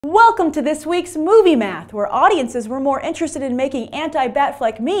Welcome to this week's Movie Math, where audiences were more interested in making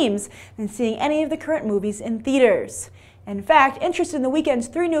anti-Batfleck memes than seeing any of the current movies in theaters. In fact, interest in the weekend's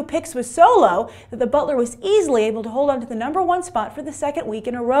 3 new picks was so low that The Butler was easily able to hold on to the #1 spot for the 2nd week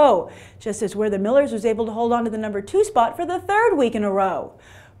in a row, just as Where the Millers was able to hold on to the #2 spot for the 3rd week in a row.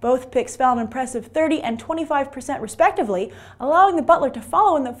 Both picks fell an impressive 30% and 25% respectively, allowing The Butler to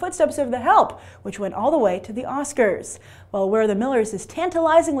follow in the footsteps of The Help, which went all the way to the Oscars, while Where the Millers is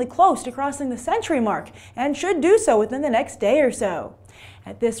tantalizingly close to crossing the century mark and should do so within the next day or so.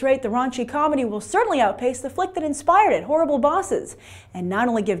 At this rate, the raunchy comedy will certainly outpace the flick that inspired it, Horrible Bosses, and not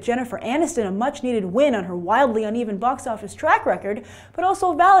only give Jennifer Aniston a much-needed win on her wildly uneven box office track record, but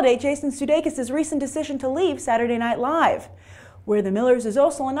also validate Jason Sudeikis' recent decision to leave Saturday Night Live. Where the Millers is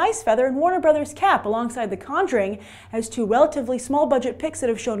also a nice feather in Warner Brothers' cap alongside The Conjuring as 2 relatively small-budget picks that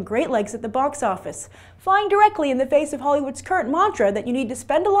have shown great legs at the box office, flying directly in the face of Hollywood's current mantra that you need to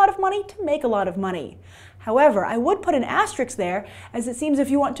spend a lot of money to make a lot of money. However, I would put an asterisk there, as it seems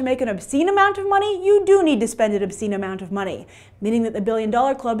if you want to make an obscene amount of money, you do need to spend an obscene amount of money, meaning that the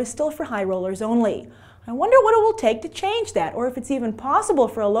billion-dollar club is still for high rollers only. I wonder what it will take to change that, or if it's even possible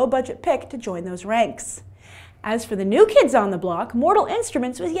for a low-budget pick to join those ranks. As for the new kids on the block, Mortal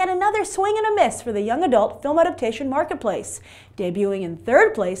Instruments was yet another swing and a miss for the young adult film adaptation marketplace, debuting in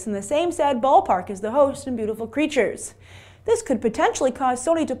 3rd place in the same sad ballpark as The Host and Beautiful Creatures. This could potentially cause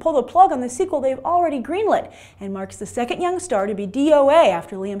Sony to pull the plug on the sequel they've already greenlit, and marks the 2nd young star to be DOA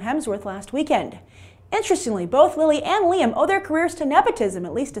after Liam Hemsworth last weekend. Interestingly, both Lily and Liam owe their careers to nepotism,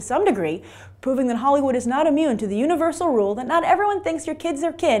 at least to some degree, proving that Hollywood is not immune to the universal rule that not everyone thinks your kids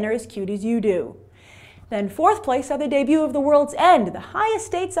or kin are as cute as you do. Then 4th place saw the debut of The World's End, the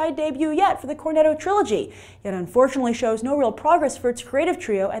highest stateside debut yet for the Cornetto trilogy, yet unfortunately shows no real progress for its creative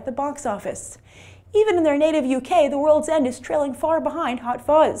trio at the box office. Even in their native UK, The World's End is trailing far behind Hot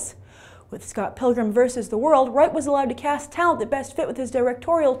Fuzz. With Scott Pilgrim vs. the World, Wright was allowed to cast talent that best fit with his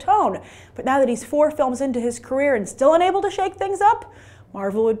directorial tone, but now that he's 4 films into his career and still unable to shake things up,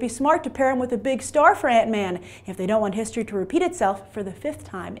 Marvel would be smart to pair him with a big star for Ant-Man if they don't want history to repeat itself for the 5th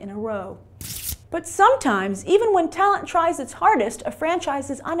time in a row. But sometimes, even when talent tries its hardest, a franchise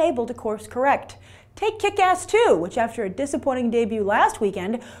is unable to course correct. Take Kick-Ass 2, which after a disappointing debut last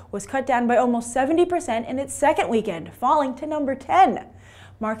weekend, was cut down by almost 70% in its 2nd weekend, falling to #10.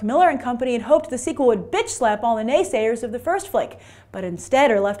 Mark Miller and company had hoped the sequel would bitch-slap all the naysayers of the first flick, but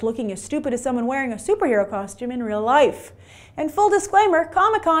instead are left looking as stupid as someone wearing a superhero costume in real life. And full disclaimer,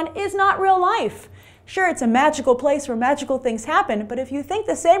 Comic-Con is not real life. Sure, it's a magical place where magical things happen, but if you think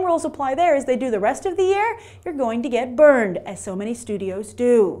the same rules apply there as they do the rest of the year, you're going to get burned, as so many studios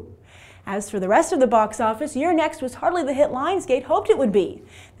do. As for the rest of the box office, Your Next was hardly the hit Lionsgate hoped it would be.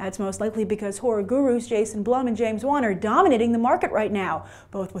 That's most likely because horror gurus Jason Blum and James Wan are dominating the market right now,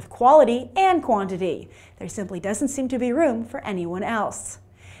 both with quality and quantity. There simply doesn't seem to be room for anyone else.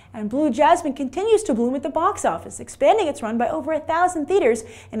 And Blue Jasmine continues to bloom at the box office, expanding its run by over 1,000 theaters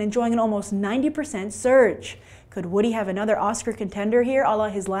and enjoying an almost 90% surge. Could Woody have another Oscar contender here, a la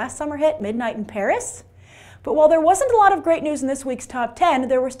his last summer hit, Midnight in Paris? But while there wasn't a lot of great news in this week's top 10,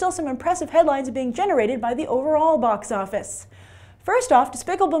 there were still some impressive headlines being generated by the overall box office. First off,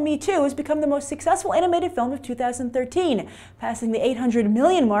 Despicable Me 2 has become the most successful animated film of 2013, passing the 800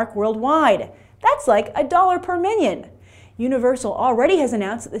 million mark worldwide. That's like $1 per million. Universal already has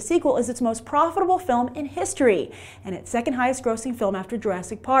announced that the sequel is its most profitable film in history, and its 2nd highest grossing film after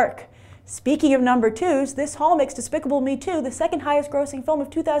Jurassic Park. Speaking of #2s, this haul makes Despicable Me 2 the 2nd highest grossing film of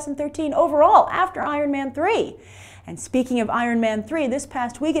 2013 overall after Iron Man 3. And speaking of Iron Man 3, this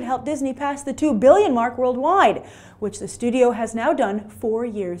past week it helped Disney pass the $2 billion mark worldwide, which the studio has now done 4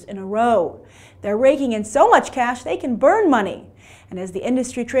 years in a row. They're raking in so much cash they can burn money. And as the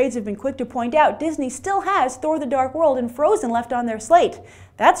industry trades have been quick to point out, Disney still has Thor: The Dark World and Frozen left on their slate.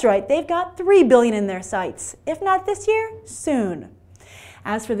 That's right, they've got $3 billion in their sights. If not this year, soon.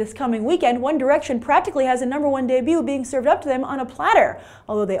 As for this coming weekend, One Direction practically has a #1 debut being served up to them on a platter,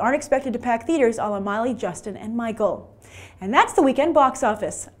 although they aren't expected to pack theaters a la Miley, Justin, and Michael. And that's the weekend box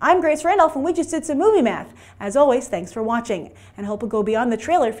office. I'm Grace Randolph, and we just did some movie math. As always, thanks for watching, and hope we'll go beyond the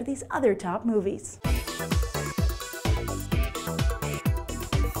trailer for these other top movies.